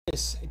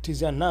Yes, it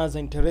is another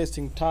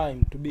interesting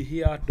time to be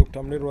here at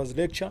Dr. Mlelwa's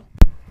lecture.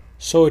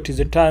 So it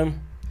is a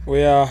time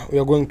where we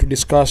are going to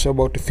discuss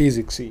about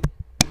physics.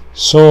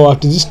 So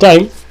at this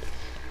time,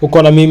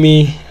 uko na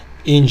mimi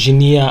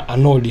engineer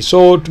Arnold.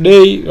 So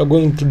today we are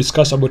going to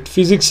discuss about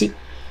physics.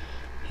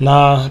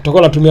 Na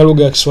tutakuwa natumia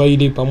lugha ya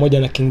Kiswahili pamoja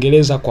na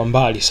Kiingereza kwa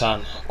mbali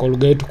sana. Kwa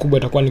lugha yetu kubwa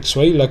itakuwa ni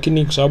Kiswahili,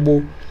 lakini kwa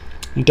sababu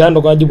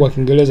mtandao kwa jibu wa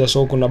Kiingereza,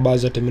 so kuna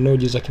baadhi ya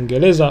terminology za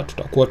Kiingereza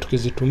tutakuwa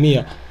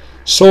tukizitumia.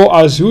 So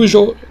as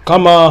usual,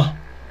 kama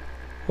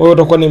wewe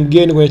utakuwa ni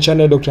mgeni kwenye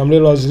channel Dr.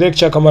 Mlelwa's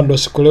lecture, kama ndio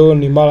siku leo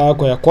ni mara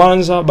yako ya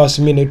kwanza,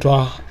 basi mimi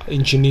naitwa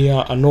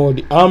engineer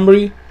Arnold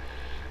Amri.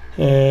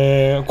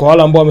 Kwa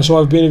wale ambao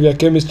wamesoma vipindi vya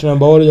chemistry na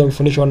biology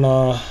wamefundishwa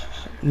na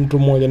mtu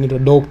mmoja anaitwa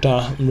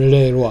Dr.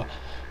 Mlelwa.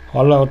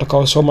 Wale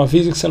watakaosoma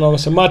physics na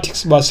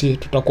mathematics, basi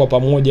tutakuwa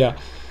pamoja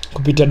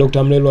kupitia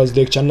Dr. Mlelwa's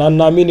lecture. Na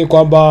naamini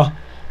kwamba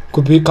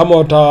kama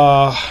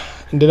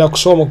utaendelea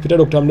kusoma kupitia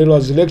Dr.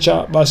 Mlelwa's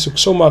lecture, basi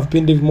kusoma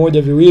vipindi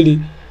vimoja viwili,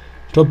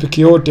 topic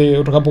yote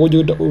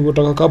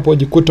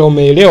utakapojikuta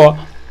umeelewa,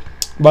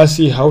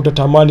 basi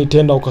hautatamani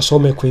tena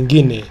ukasome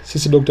kwingine.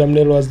 Sisi Dr.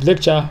 Mlelwa's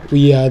lecture,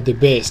 we are the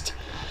best.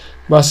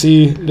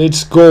 Basi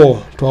let's go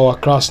to our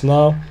class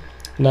now.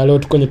 Na leo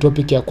tuko kwenye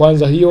topic ya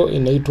kwanza, hiyo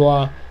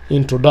inaitwa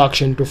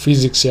Introduction to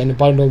Physics. Yani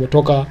pale ndio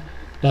umetoka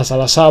darasa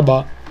la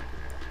 7,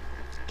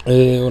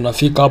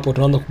 unafika hapo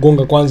tunaanza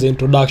kugonga kwanza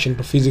Introduction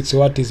to Physics,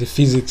 what is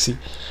physics.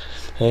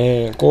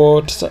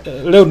 Kwa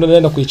leo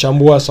tunaenda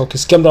kuichambua. Sasa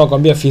ukisikia mtu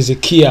anakuambia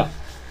fizikia,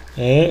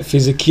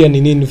 fizikia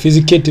ni nini?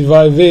 Fizikia is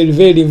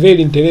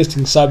very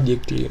interesting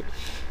subject.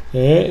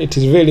 It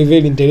is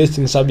very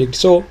interesting subject.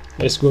 So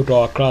let's go to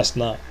our class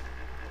now.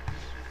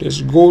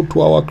 Let's go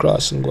to our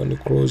class. Ngoni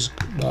close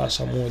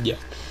darasa moja.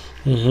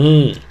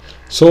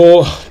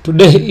 So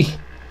today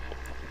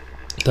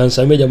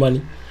Tanzania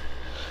jamani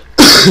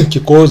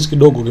kikozi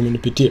kidogo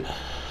kimenipitia.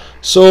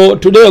 So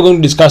today we're going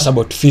to discuss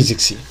about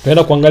physics.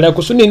 Tunaenda kuangalia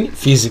kuhusu nini?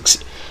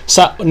 Physics.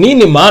 Sa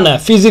nini maana ya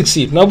physics?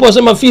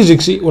 Tunaposema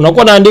physics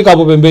unakuwa naandika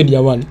hapo pembeni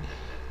jamani.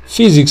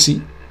 Physics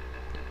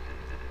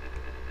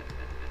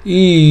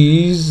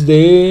is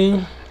the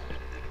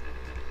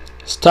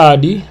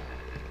study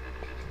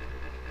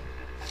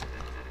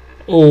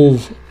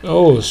of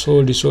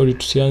sorry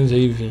tusianze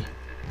hivi.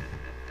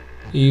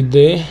 Is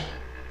the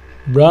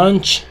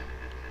branch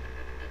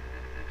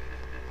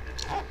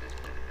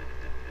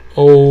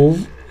of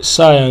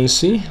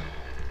science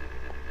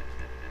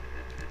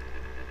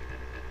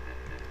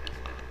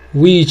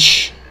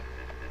which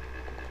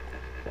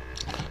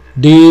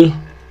deal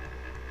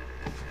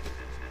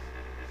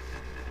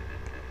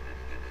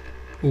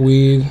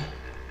with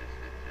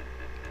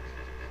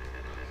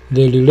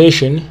the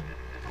relation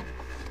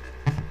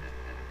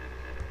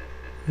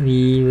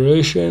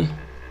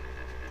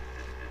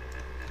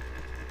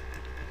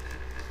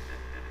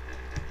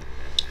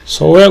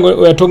So we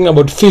are talking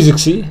about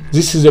physics.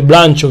 This is a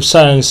branch of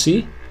science.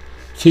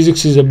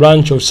 Physics is a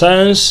branch of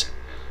science.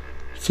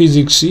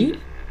 Physics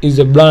is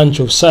a branch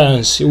of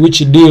science which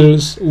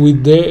deals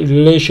with the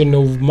relation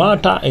of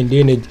matter and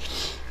energy.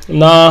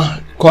 Na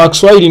kwa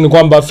Kiswahili ni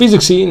kwamba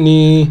physics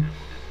ni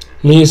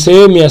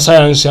sehemu ya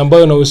science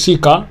ambayo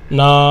inahusika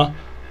na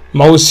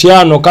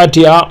mahusiano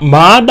kati ya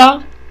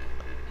maada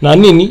na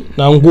nini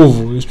na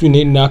nguvu.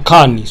 Sijui na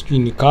kani,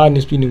 sijui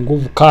ni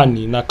nguvu,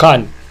 kani na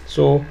kani.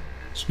 So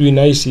sijui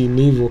nahisi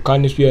ni hivyo,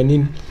 kani sijui ya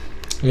nini,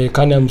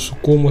 kani ya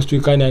msukumo, sijui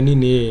kani ya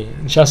nini.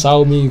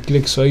 Nishasahau mimi kile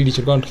Kiswahili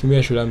cha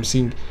tunatumia shule ya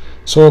msingi.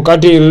 So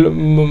kati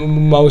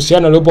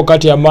mahusiano yaliyopo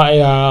kati ya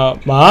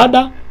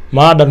maada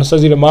na sasa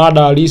zile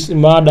maada halisi,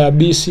 maada ya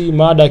BC,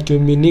 maada ya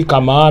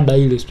kimiminika, maada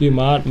ile sijui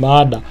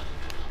maada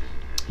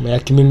ya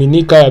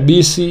kimiminika ya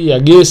BC ya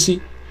gesi,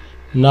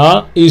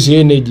 na hizi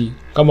energy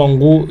kama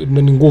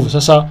nguvu.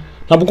 Sasa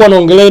napokuwa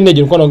naongelea energy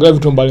nilikuwa naongelea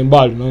vitu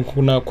mbalimbali.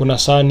 Kuna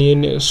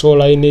sun,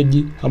 solar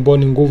energy ambayo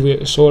ni nguvu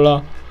ya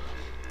solar,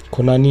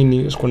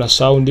 kuna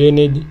sound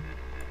energy.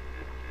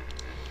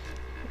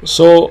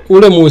 So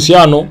ule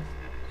muhusiano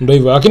ndio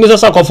hivyo. Lakini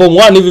sasa kwa form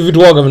 1 hivi vitu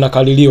waga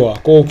vinakaliliwa.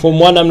 Kwa form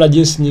 1 hamna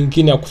jinsi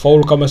nyingine ya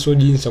kufaulu kama sio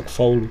jinsi ya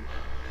kufaulu.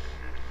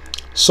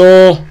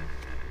 So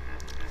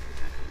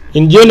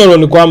in general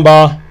ni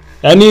kwamba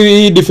yani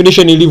hii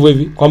definition ilivyo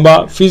hivi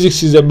kwamba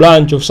physics is a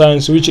branch of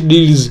science which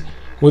deals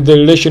with the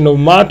relation of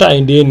matter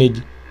and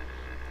energy.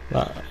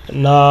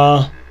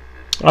 Na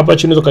hapa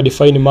chini tuka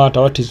define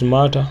matter. What is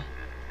matter?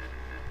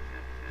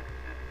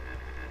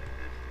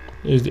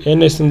 Is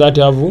anything that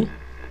have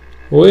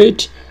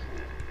weight.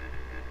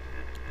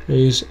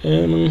 Is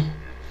anything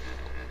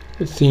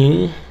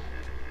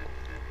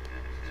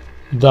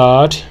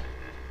that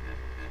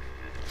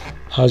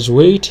has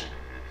weight.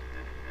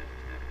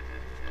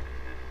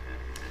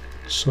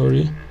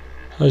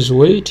 Has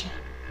weight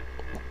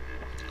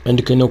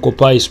and can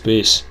occupy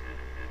space.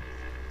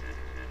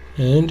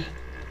 And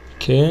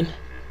can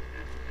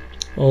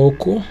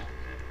occupy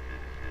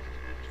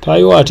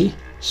what?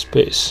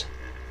 Space.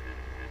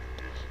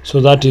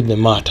 So that is the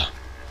matter.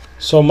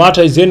 So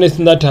matter is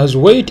anything that has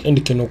weight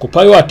and can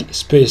occupy what?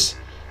 Space.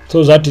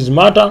 So that is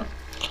matter.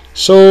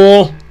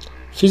 So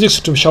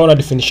Physics tumeshaona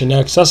definition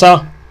yake.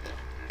 Sasa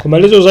kwa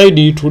maelezo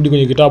zaidi turudi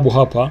kwenye kitabu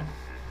hapa.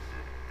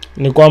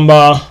 Ni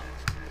kwamba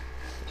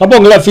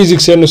napoongelea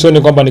physics yani sio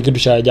ni kwamba ni kitu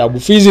cha ajabu.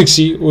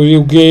 Physics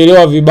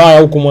ukielewa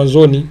vibaya huko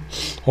mwanzoni,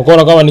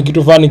 ukaona kama ni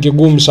kitu fulani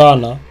kigumu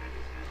sana,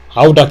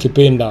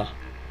 hautakipenda.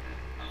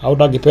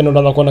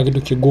 Unaanza kuona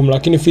kitu kigumu,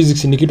 lakini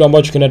physics ni kitu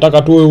ambacho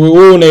kinataka tu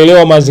wewe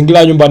unaelewa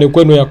mazingira nyumbani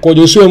kwenu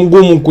yakoje, usiwe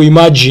mgumu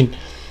kuimagine.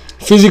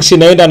 Physics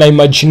inaenda na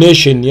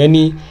imagination,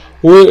 yani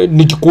wewe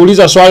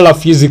nikikuuliza swali la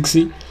physics,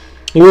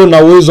 wewe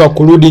una uwezo wa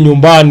kurudi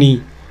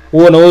nyumbani,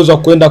 wewe una uwezo wa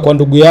kwenda kwa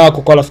ndugu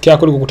yako, kwa rafiki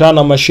yako, kukutana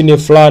na mashine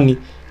fulani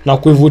na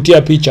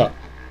kuivutia picha.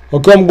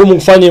 Ukiwa mgumu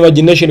kufanya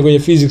imagination kwenye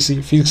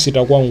physics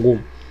itakuwa ngumu.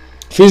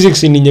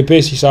 Physics ni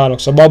nyepesi sana kwa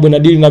sababu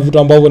inadili na vitu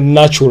ambavyo ni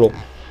natural.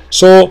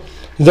 So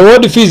the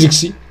word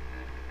physics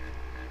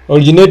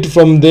originate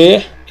from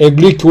a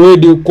Greek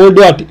word called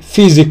what?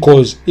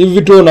 Physicals. Hivi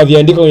vitu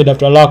unaviandika kwenye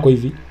daftari lako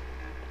hivi.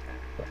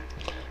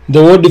 The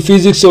word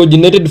physics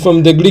originated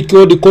from the Greek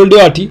word called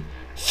what?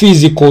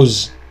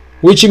 Physicals,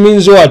 which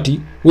means what?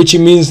 Which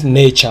means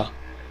nature.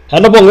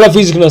 Anapoongelea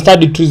physics na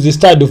study to the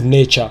study of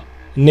nature.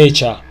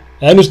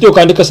 Yaani usije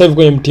kaandika sasa hivi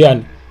kwenye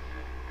mtihani.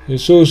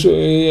 So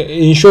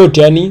in short,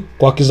 yani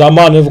kwa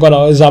kizamani hivyo,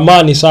 kana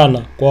zamani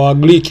sana kwa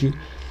Greek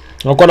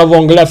walikuwa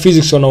wanaongelea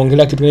physics,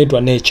 wanaongelea kitu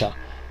kinaitwa nature.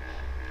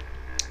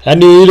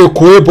 Yaani ile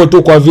kuwepo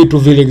tu kwa vitu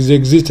vile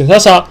existence.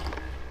 Sasa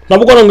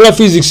napokuwa naongelea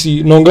physics,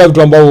 naongelea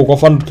vitu ambavyo kwa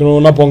mfano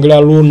tunapoongelea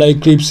lunar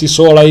eclipse,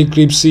 solar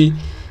eclipse,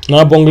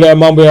 napoongelea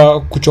mambo ya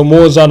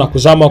kuchomoza na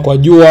kuzama kwa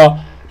jua,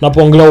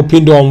 napoongelea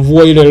upinde wa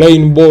mvua ile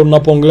rainbow,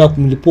 napoongelea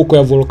mlipuko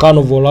ya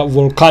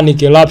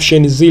volcanic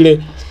eruption, zile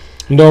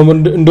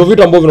ndio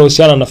vitu ambavyo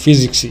vinahusiana na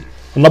physics.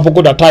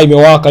 Unapokuta taa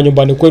imewaka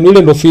nyumbani kwenu,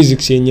 ile ndio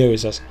physics yenyewe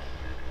sasa.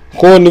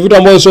 Kwa hiyo ni vitu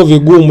ambavyo sio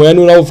vigumu, yani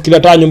unapofikiria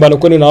taa nyumbani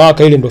kwenu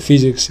inawaka, ile ndio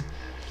physics.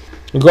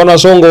 Ukiona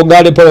songo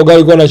gari pale,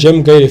 gari iko na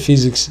chemka, ile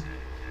physics.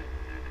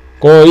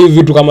 Kwa hiyo hivi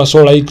vitu kama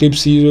solar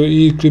eclipse,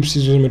 hizo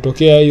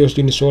zimetokea, hiyo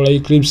ni solar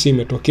eclipse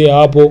imetokea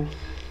hapo.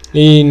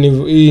 Hii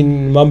ni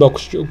mambo ya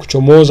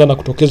kuchomoza na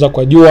kutokeza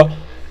kwa jua.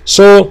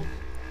 So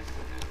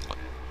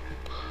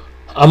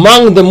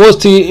among the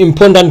most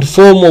important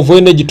form of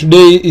energy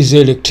today is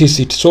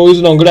electricity. So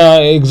hizo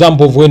naongelea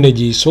example of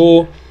energy.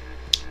 So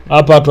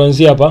hapa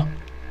tuanzie hapa.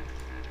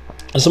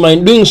 Asema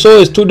in doing so,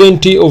 a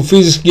student of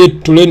physics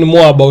get to learn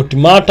more about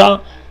matter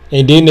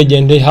and energy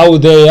and how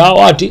they are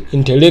what?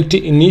 Interact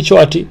in each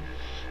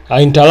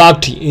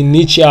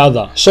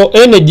other. So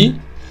energy,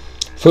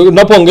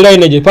 unapoongelea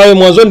energy pale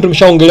mwanzoni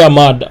tumeshaongelea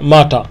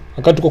matter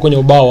wakati tuko kwenye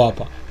ubao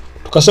hapa.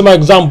 Tukasema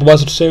example,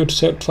 basi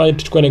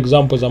tuchukue an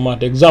example za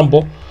matter.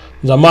 Example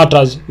za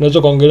matters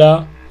unaweza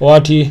kuongelea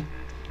what?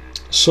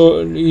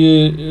 So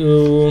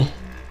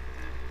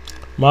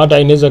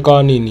matter inaweza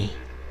kawa nini?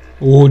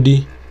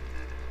 Wood,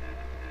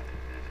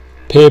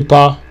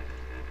 paper,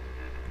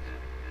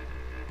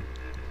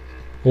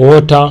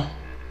 water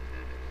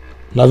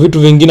na vitu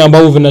vingine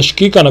ambavyo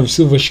vinashikika na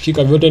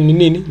visivyoshikika, vyote ni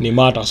nini? Ni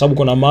matter. Kwa sababu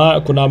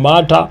kuna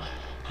matter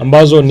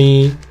ambazo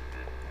ni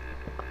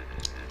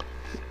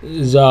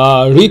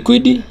za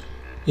liquid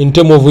in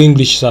term of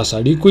English.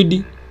 Sasa liquid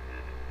ndio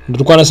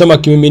tulikuwa nasema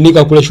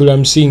kimiminika kule shule ya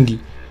msingi.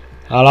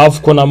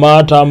 Alafu kuna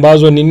matter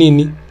ambazo ni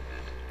nini?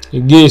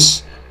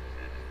 Gas.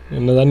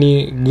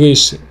 Nadhani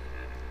gas.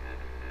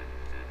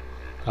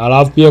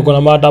 Alafu pia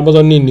kuna matter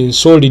ambazo nini?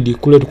 Solid,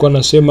 kule tulikuwa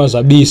nasema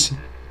zabisi.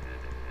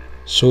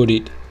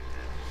 Solid.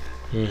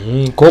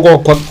 Kwa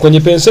kwenye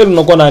penseli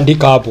unakuwa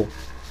naandika hapo.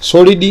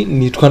 Solid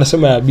ni tulikuwa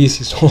nasema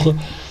yabisi. So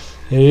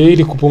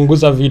ili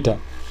kupunguza vita.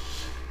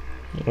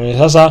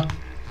 Sasa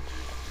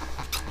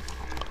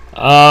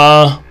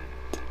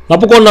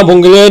napokuwa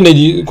naongelea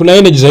energy, kuna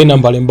energy za aina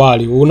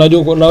mbalimbali.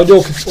 Unajua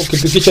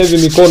ukipikisha hivi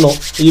mikono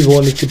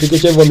hivyo,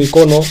 nikipikisha hivyo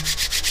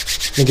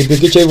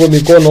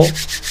mikono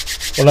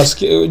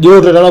unasikia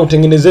joto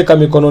linalotengenezeka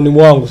mikononi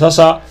mwangu.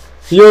 Sasa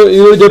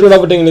hiyo joto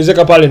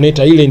linalotengenezeka pale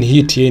inaita ile ni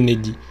heat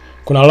energy.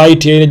 Kuna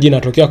light energy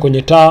inatokea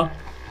kwenye taa,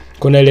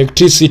 kuna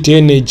electricity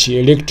energy,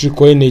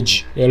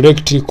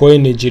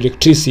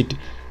 electricity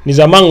ni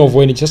the amount of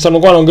energy. Sasa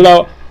unakuwa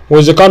unaongelea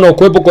uwezekano wa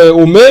kuwepo kwa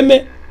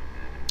umeme,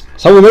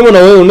 sababu umeme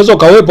unaweza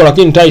kawepo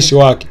lakini taa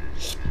isiwake.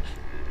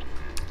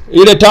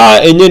 Ile taa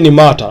yenyewe ni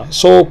matter.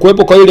 So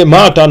kuwepo kwa ile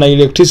matter na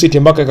electricity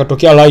mpaka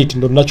ikatokea light,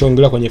 ndio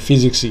tunachoongelea kwenye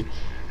physics.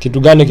 Kitu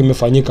gani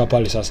kimefanyika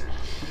pale sasa?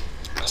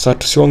 Sasa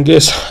tusiongee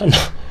sana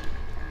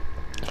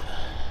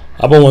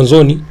hapo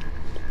mwanzoni,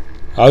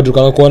 au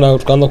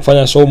tukaanza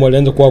kufanya somo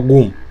lianze kuwa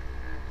gumu.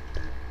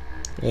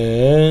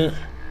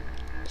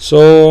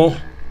 So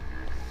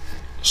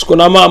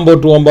kuna mambo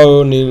tu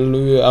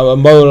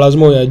ambayo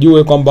lazima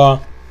uyajue kwamba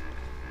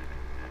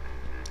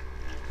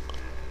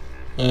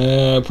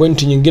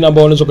point nyingine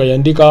ambayo unaweza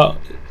kuiandika,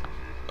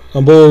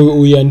 ambayo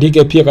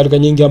uiandike pia katika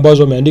nyingi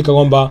ambazo umeandika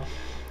kwamba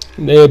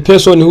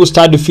person who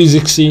study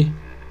physics,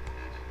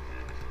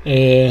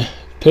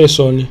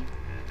 person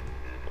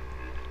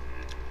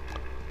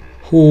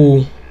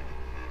who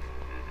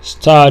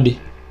study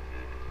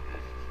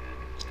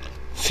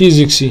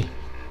physics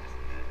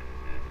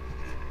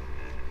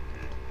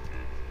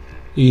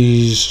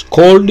is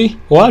called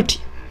what?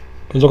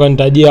 Unaweza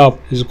kanitajia hapo.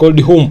 Is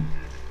called whom?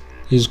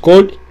 Is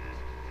called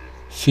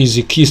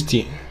physicist.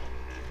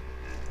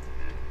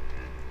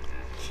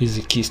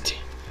 Physicist.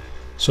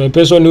 So a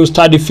person who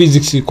study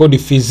physics is called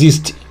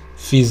physicist.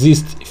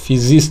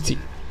 Physicist.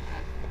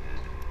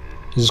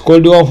 Is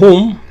called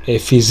whom? A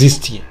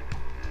physicist.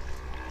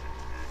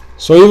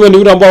 So hivyo ni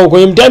vitu ambao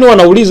kwenye mtihani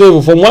wanauliza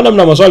hivyo. Form 1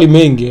 mna maswali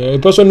mengi. A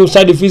person who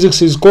study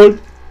physics is called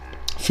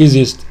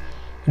physicist.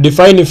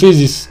 Define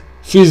physics.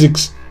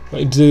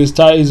 It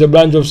is a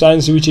branch of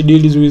science which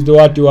deals with the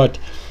what.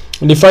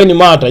 Define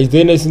matter. Is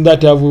there anything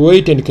that have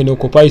weight and can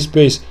occupy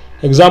space?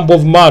 Example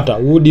of matter: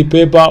 wood,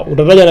 paper.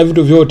 Utataja na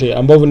vitu vyote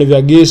ambavyo ni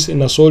vya gas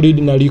na solid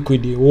na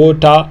liquid.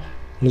 Water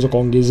unaweza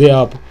kaongezea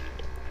hapo.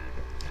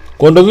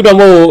 Kwa ndo vitu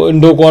ambavyo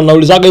ndio kwa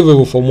naulizaga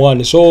hivyo form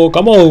 1. So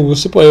kama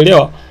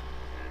usipoelewa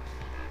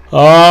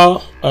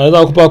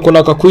anaweza kukupa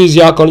kuna ka quiz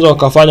yako unaweza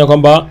kufanya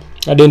kwamba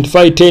identify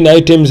 10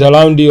 items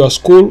around your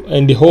school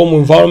and home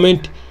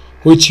environment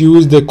which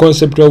use the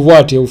concept of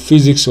what? Of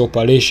physics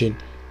operation.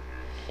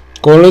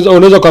 Kwa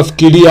unaweza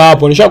kufikiria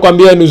hapo.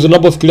 Nishakwambia ni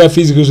unapofikiria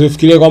physics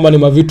usifikirie kwamba ni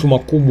mavitu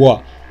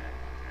makubwa.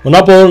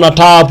 Unapoona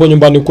taa hapo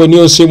nyumbani kwenu,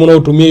 hiyo simu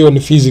unayotumia hiyo ni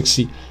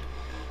physics.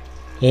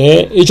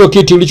 Hicho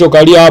kiti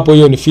ulichokalia hapo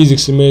hiyo ni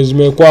physics.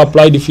 Zimekuwa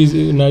applied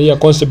physics na hiyo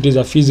concept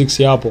za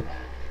physics hapo.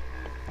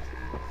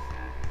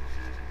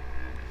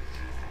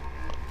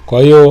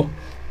 Kwa hiyo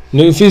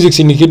ni physics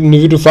ni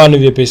vitu fulani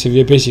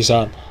vyepesi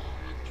sana.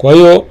 Kwa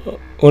hiyo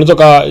unaweza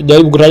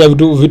kujaribu kutaja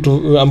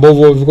vitu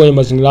ambavyo viko kwenye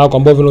mazingira yako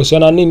ambavyo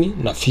vinahusiana nini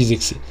na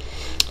physics.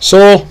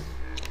 So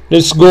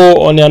let's go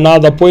on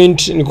another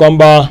point, ni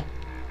kwamba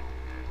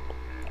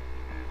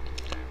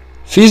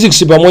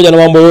physics pamoja na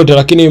mambo yote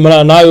lakini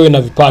maana nayo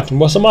ina vipati.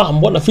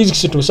 Mbona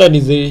physics tumesema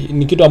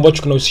ni kitu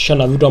ambacho kinahusisha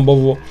na vitu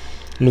ambavyo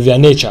ni vya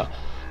nature.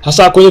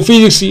 Hasa kwenye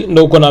physics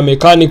ndio kuna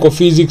mechanical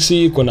physics,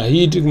 kuna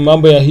heat,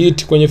 mambo ya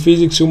heat kwenye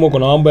physics humo,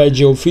 kuna mambo ya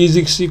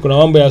geophysics, kuna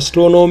mambo ya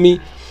astronomy.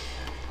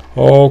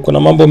 Kuna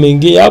mambo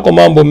mengi yako,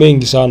 mambo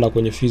mengi sana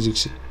kwenye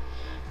physics.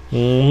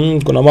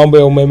 Kuna mambo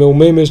ya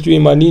umeme sijui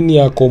manini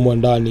yako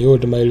ndani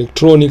yote, ma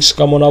electronics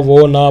kama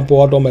unavyoona hapo,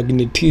 watu wa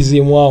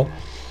magnetism wao.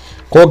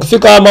 Kwa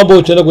ukifika mambo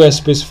utaenda kuya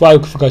specify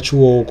ukifika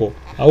chuo huko.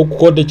 Au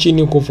kote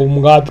chini huko form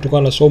ngapi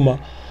tulikuwa nasoma,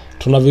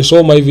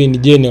 tunavisoma hivi in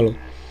general.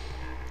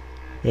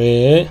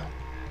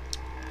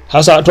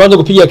 Hasa tuanze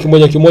kupiga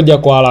kimoja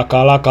kwa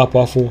haraka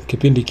hapo afu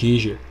kipindi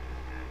kiishe.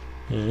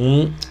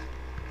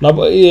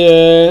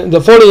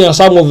 The following are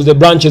some of the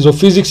branches of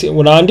physics.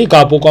 Unaandika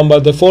hapo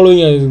kwamba the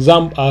following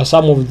are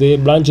some of the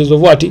branches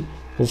of what?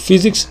 Of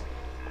physics.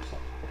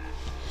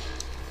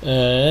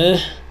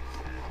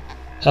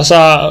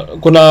 Sasa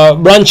kuna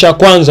branch ya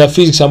kwanza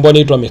physics ambayo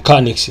inaitwa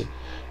mechanics.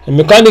 And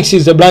mechanics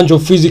is the branch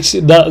of physics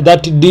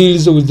that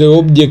deals with the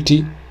object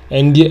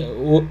and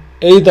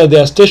either they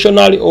are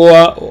stationary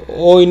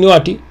or in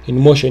what? In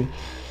motion.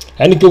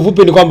 Yani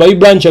kifupi ni kwamba hii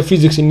branch ya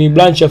physics ni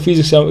branch ya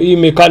physics, hii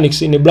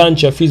mechanics ni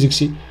branch ya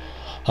physics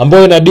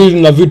ambayo ina deal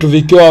na vitu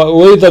vikiwa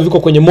either viko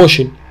kwenye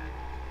motion.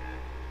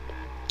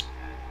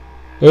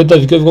 Either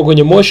viko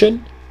kwenye motion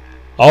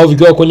au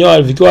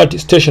vikiwa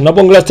station.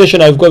 Napoongelea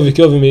station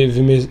vikiwa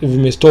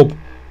vime stop,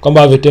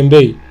 kwamba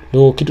havitembei,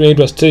 ndio kitu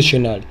inaitwa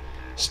stationary.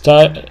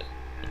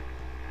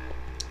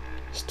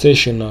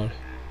 Stationary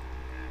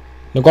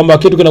ni kwamba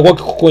kitu kinakuwa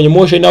kwenye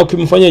motion au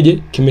kimfanyaje,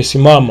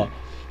 kimesimama.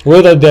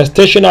 Whether they are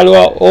stationary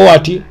or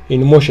what?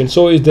 In motion.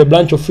 So is the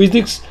branch of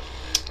physics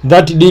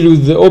that deal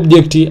with the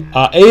object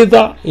are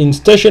either in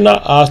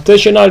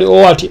stationary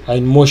or what?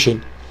 In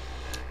motion.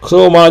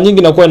 So mara nyingi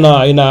inakuwa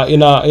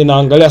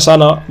inaangalia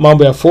sana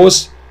mambo ya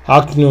force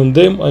acting on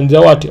them and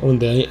their what? On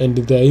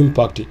their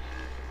impact.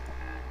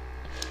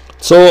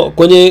 So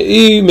kwenye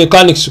hii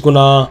mechanics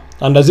kuna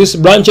under these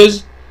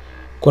branches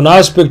kuna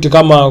aspect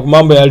kama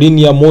mambo ya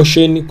linear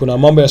motion, kuna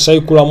mambo ya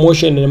circular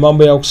motion na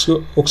mambo ya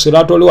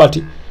oscillatory what?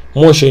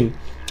 Motion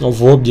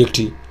of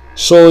object.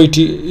 So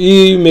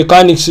hii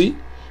mechanics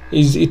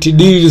it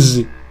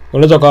deals,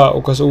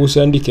 unaweza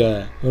usiandike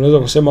haya, unaweza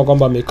kusema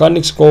kwamba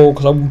mechanics kwa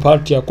sababu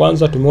part ya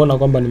kwanza tumeona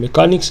kwamba ni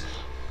mechanics.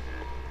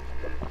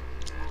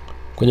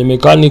 Kwenye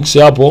mechanics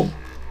hapo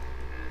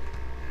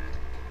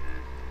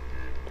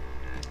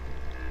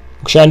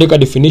ukishaandika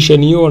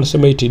definition hiyo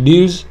unasema it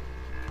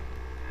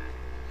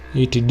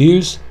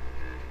deals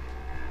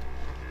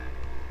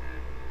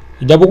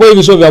Japokuwa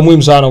hivi sio vya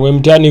muhimu sana kwa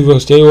mtihani, hivyo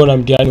sitaiona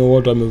mtihani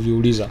wote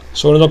wameviuliza.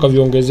 So unaweza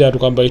kuviongezea tu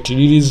kwamba it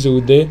deals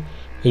with the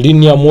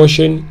linear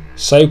motion,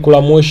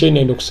 circular motion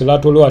and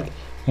oscillatory what?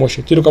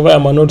 Motion. Kitu kama ya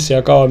notes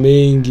yakawa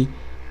mengi,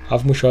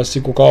 afu mwisho wa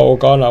siku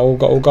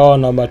ukawa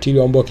na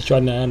material ambayo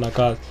kichwani hayana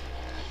kazi.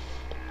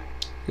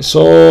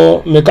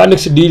 So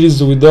mechanics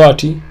deals with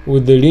what?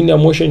 With the linear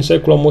motion,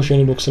 circular motion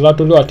and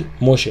oscillatory what?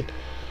 Motion.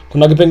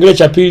 Kuna kipengele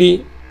cha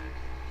pili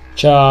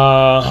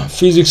cha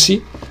physics,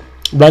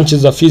 branches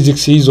za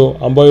physics hizo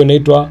ambayo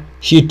inaitwa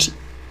heat.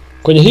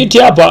 Kwenye heat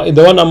hapa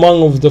the one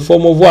among of the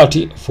form of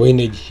what? For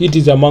energy. Heat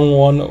is among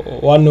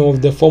one of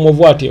the form of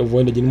what? Of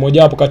energy. Ni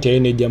moja hapo kati ya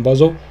energy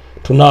ambazo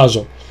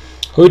tunazo.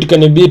 How it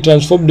can be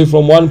transformed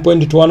from one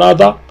point to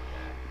another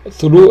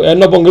through,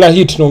 napoongelea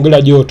heat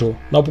naongelea joto.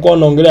 Napokuwa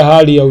naongelea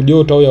hali ya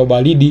ujoto au ya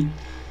ubaridi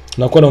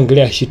nakuwa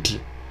naongelea heat.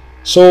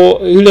 So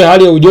ile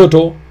hali ya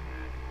ujoto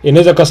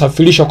inaweza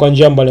kusafirishwa kwa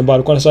njia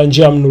mbalimbali. Kwa sababu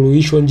njia ya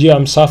mnuruhisho, njia ya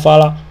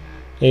msafara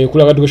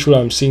kule katika shule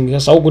ya msingi.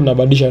 Sasa huku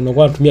tunabadilisha,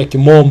 tunakuwa tunatumia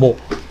kimombo.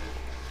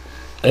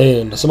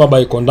 Nasema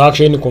by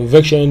conduction,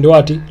 convection and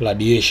what?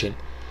 Radiation.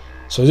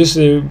 So this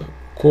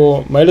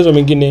kwa maelezo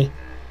mengine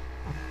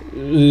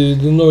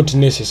is not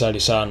necessary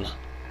sana.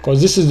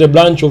 Because this is the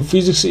branch of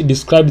physics, it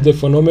describes the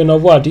phenomena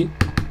of what?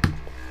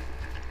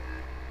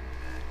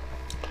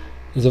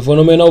 The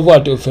phenomena of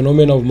what? A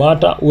phenomena of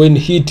matter when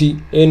heat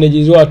energy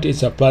is what?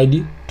 Is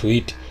applied to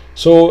it.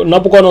 So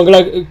napokuwa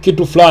naongelea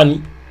kitu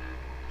fulani,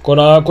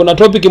 kuna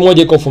topic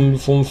moja iko form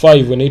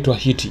 5 inaitwa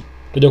heat.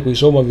 Tutaja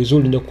kuisoma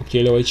vizuri ndio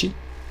kukielewa hichi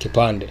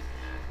kipande.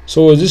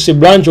 So this is a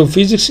branch of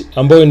physics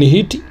ambayo ni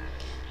heat,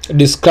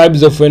 describes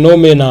the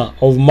phenomena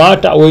of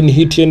matter when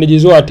heat energy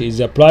is what?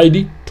 Is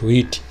applied to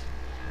it.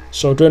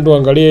 So twende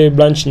tuangalie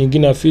branch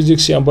nyingine ya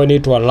physics ambayo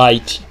inaitwa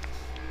light.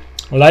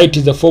 Light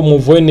is a form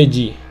of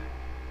energy.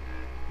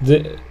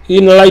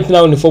 In light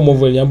now ni form of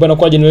energy ambayo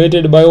inakuwa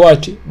generated by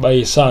what?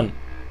 By sun.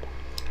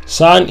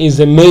 Sun is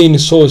the main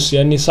source,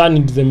 yani sun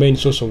is the main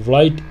source of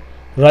light.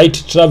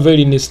 Light travel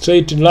in a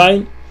straight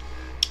line.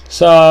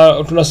 Sa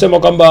tunasema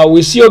kwamba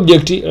we see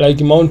object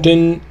like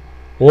mountain,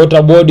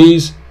 water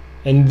bodies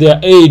and their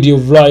aid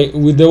of light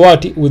with the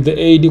what? With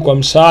the aid, kwa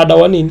msaada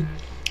wa nini?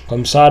 Kwa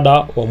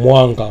msaada wa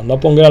mwanga.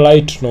 Unapoongelea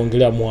light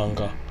tunaongelea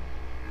mwanga.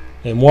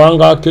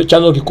 Mwanga,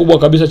 chanzo kikubwa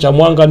kabisa cha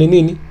mwanga ni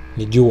nini?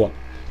 Ni jua.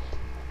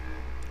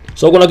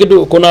 So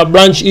kuna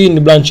branch hii, ni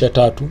branch ya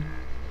 3.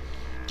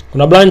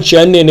 Kuna branch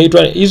ya 4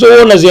 inaitwa, hizo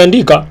wewe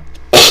unaziandika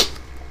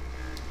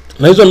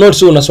na hizo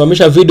notes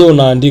unasimamisha video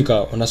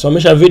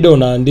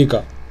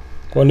unaandika.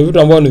 Kwa ni vitu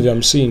ambavyo ni vya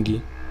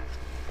msingi.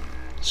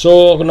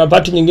 So kuna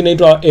part nyingine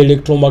inaitwa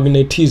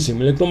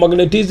electromagnetism.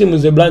 Electromagnetism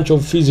is a branch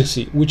of physics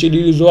which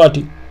deals what?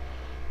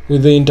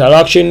 With the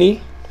interaction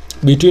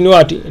between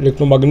what?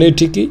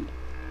 Electromagnetic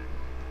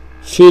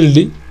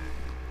field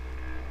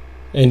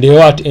and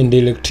what? And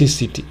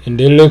electricity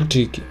and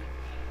electric.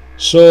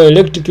 So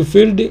electric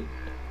field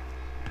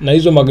na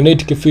hizo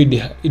magnetic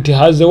field, it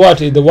has a what?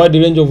 The wide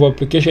range of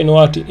application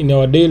what? In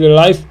our daily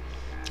life,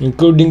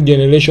 including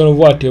generation of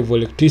what? Of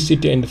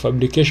electricity and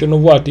fabrication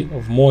of what?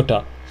 Of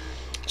motor.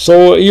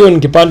 So hiyo ni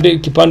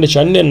kipande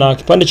cha 4, na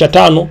kipande cha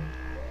 5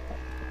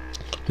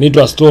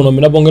 ni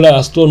astronomy. Napoongelea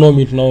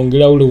astronomy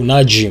tunaongelea ule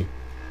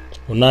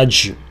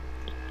unaji.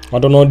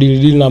 Watu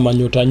wanaodili na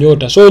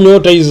nyota. So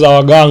nyota hizi za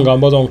waganga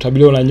ambazo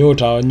wanakutabiliwa na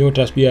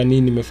nyota pia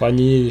nini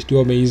imefanyia,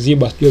 sio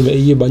ameiziba, sio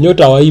ameiba.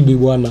 Nyota hawaibi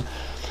bwana.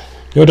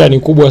 Nyota ni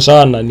kubwa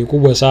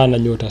sana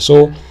nyota.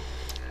 So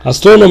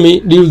astronomy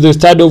deals the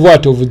study of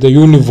what? Of the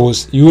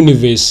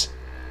universe.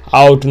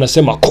 Au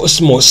tunasema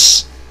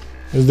cosmos.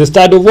 Is the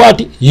study of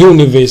what?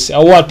 Universe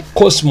or what?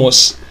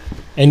 Cosmos.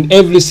 And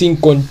everything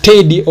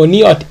contained on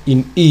it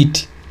in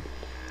it.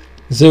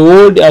 The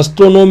word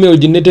astronomy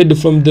originated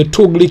from the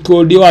 2 Greek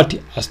word what?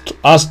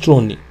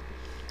 Astronomy,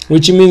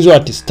 which means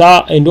what?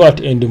 Star and what?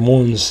 And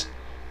moons.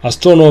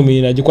 Astronomy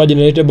inajikuwa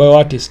generated by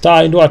what?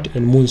 Star and what?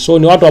 And moons. So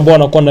ni watu ambao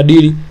wanakuwa na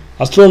dili.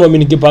 Astronomy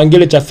ni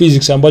kipengele cha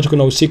physics ambacho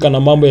kinahusika na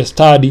mambo ya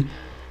study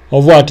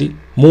of what?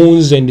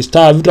 Moons and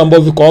stars, vitu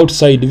ambavyo viko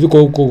outside, viko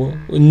huko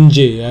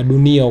nje ya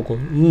dunia, huko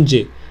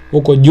nje,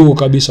 huko juu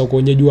kabisa, huko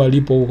kwenye jua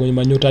lipo, huko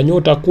kwenye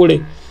nyota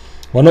kule.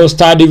 Wanao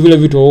study vile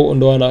vitu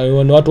ndo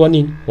watu wa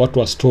nini? Watu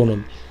wa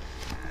astronomy.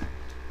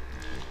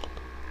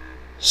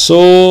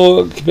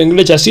 So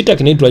kipengele cha 6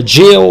 kinaitwa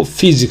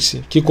geophysics.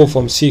 Kiko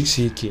form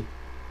 6 hiki.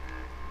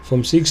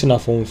 Form 6 na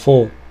form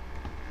 4.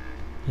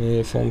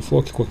 Form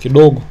 4 kiko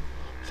kidogo.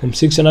 Form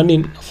 6 na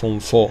nini? Form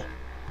 4.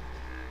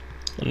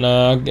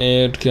 Na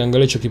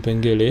tukiangalia hicho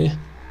kipengele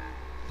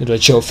inaitwa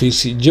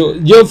geophysics.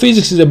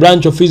 Geophysics is a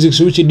branch of physics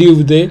which deals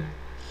with the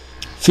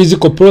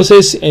physical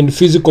process and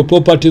physical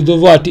properties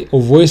of what?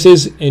 Of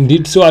voices and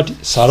its what?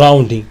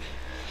 Surrounding.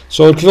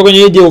 So ukifika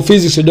kwenye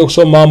geophysics ndio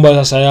kusoma mambo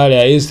sasa yale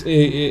ya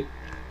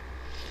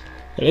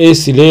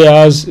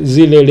layers,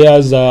 zile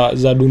layers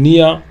za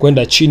dunia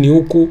kwenda chini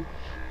huku,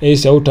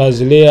 outer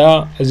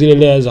layer, zile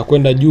layers za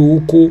kwenda juu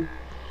huku,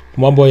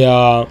 mambo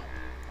ya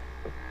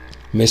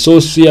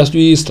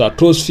mesosphere,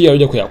 stratosphere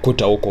unja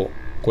kuyakuta huko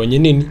kwenye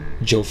nini?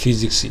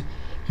 Geophysics.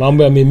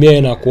 Mambo ya mimea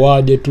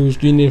inakuaje tu,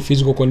 ni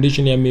physical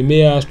condition ya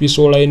mimea,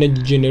 solar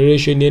energy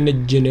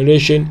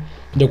generation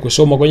ndio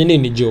kusoma kwenye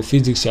nini?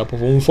 Geophysics. Hapo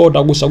form 4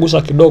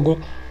 utagusa kidogo,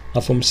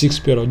 na form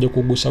 6 pia unja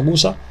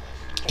kugusa.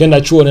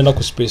 Kenda chuo unaenda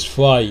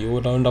kuspecify,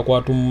 utaenda kwa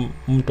watu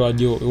mtu wa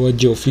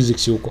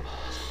geophysics huko.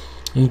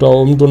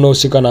 Mtu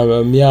unaohusika na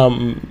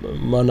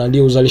maana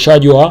ndio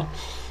uzalishaji wa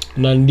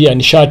na ndio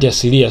nishati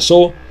asilia.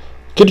 So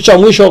kitu cha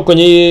mwisho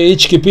kwenye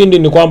hichi kipindi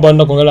ni kwamba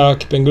naenda kuangalia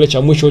kipengele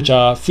cha mwisho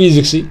cha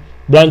physics,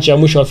 branch ya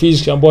mwisho wa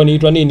physics ambayo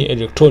inaitwa nini?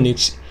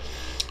 Electronics.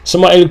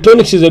 Sema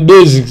electronics is the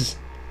basics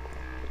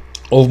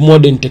of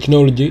modern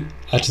technology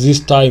at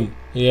this time.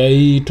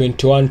 Hii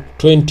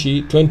 20th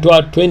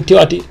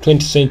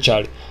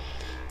century.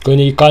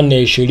 Kwenye karne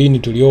ya 20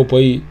 tuliopo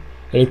hii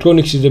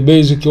Electronics is the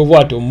basic of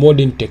what? Of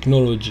modern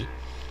technology.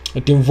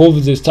 It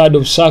involves the study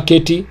of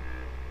circuit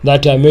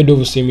that are made of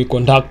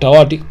semiconductor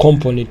what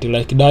component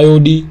like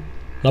diode,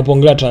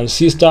 unapoongelea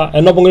transistor,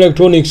 and unapoongelea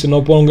electronics,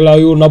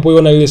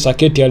 unapoiona ile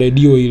circuit ya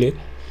radio ile,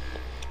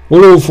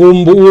 ule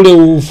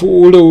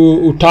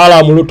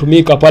utaalamu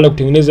uliotumika pale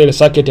kutengeneza ile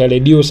circuit ya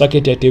radio,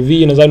 circuit ya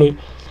TV, nadhani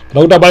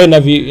unakuta pale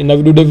na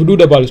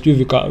vidude pale, sijui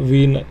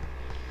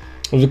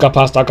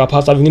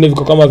vikapasta vingine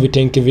viko kama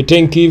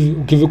vitenki hivi,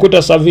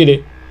 ukivikuta sasa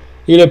vile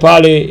ile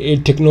pale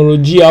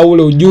teknolojia au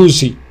ule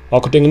ujuzi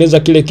wa kutengeneza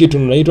kile kitu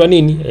unaitwa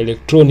nini?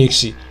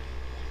 Electronics.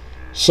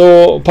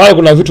 So pale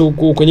kuna vitu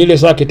kwenye ile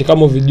circuit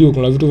kama video,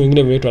 kuna vitu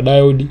vingine vinaitwa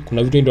diode,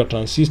 kuna vitu vinaitwa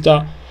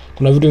transistor,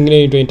 kuna vitu vingine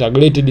vinaitwa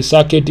integrated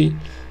circuit.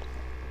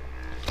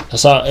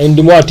 Sasa and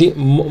what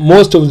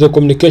most of the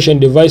communication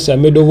devices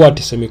are made of what?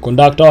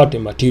 Semiconductor what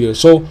material.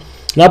 So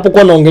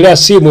napokuwa naongelea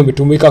simu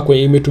imetumika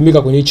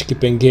kwenye hichi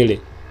kipengele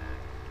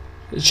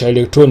cha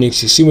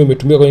electronics. Simu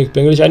imetumika kwenye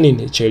kipengele cha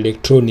nini? Cha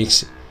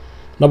electronics.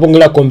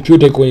 Napoongelea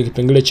computer kwenye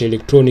kipengele cha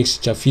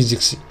electronics cha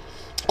physics.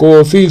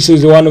 Kwa physics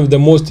is one of the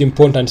most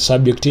important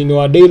subject in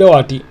our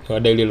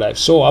daily life.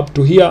 So up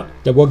to here,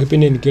 japo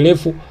kipindi ni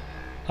kirefu,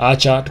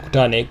 acha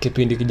tukutane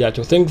kipindi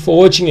kijacho. Thank you for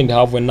watching and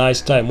have a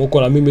nice time.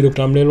 Uko na mimi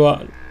Dr.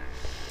 Mlelwa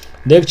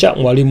Lecture,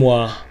 mwalimu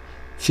wa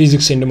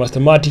physics and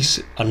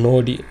mathematics,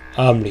 Anodi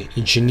Amri,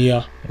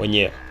 engineer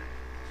mwenyewe.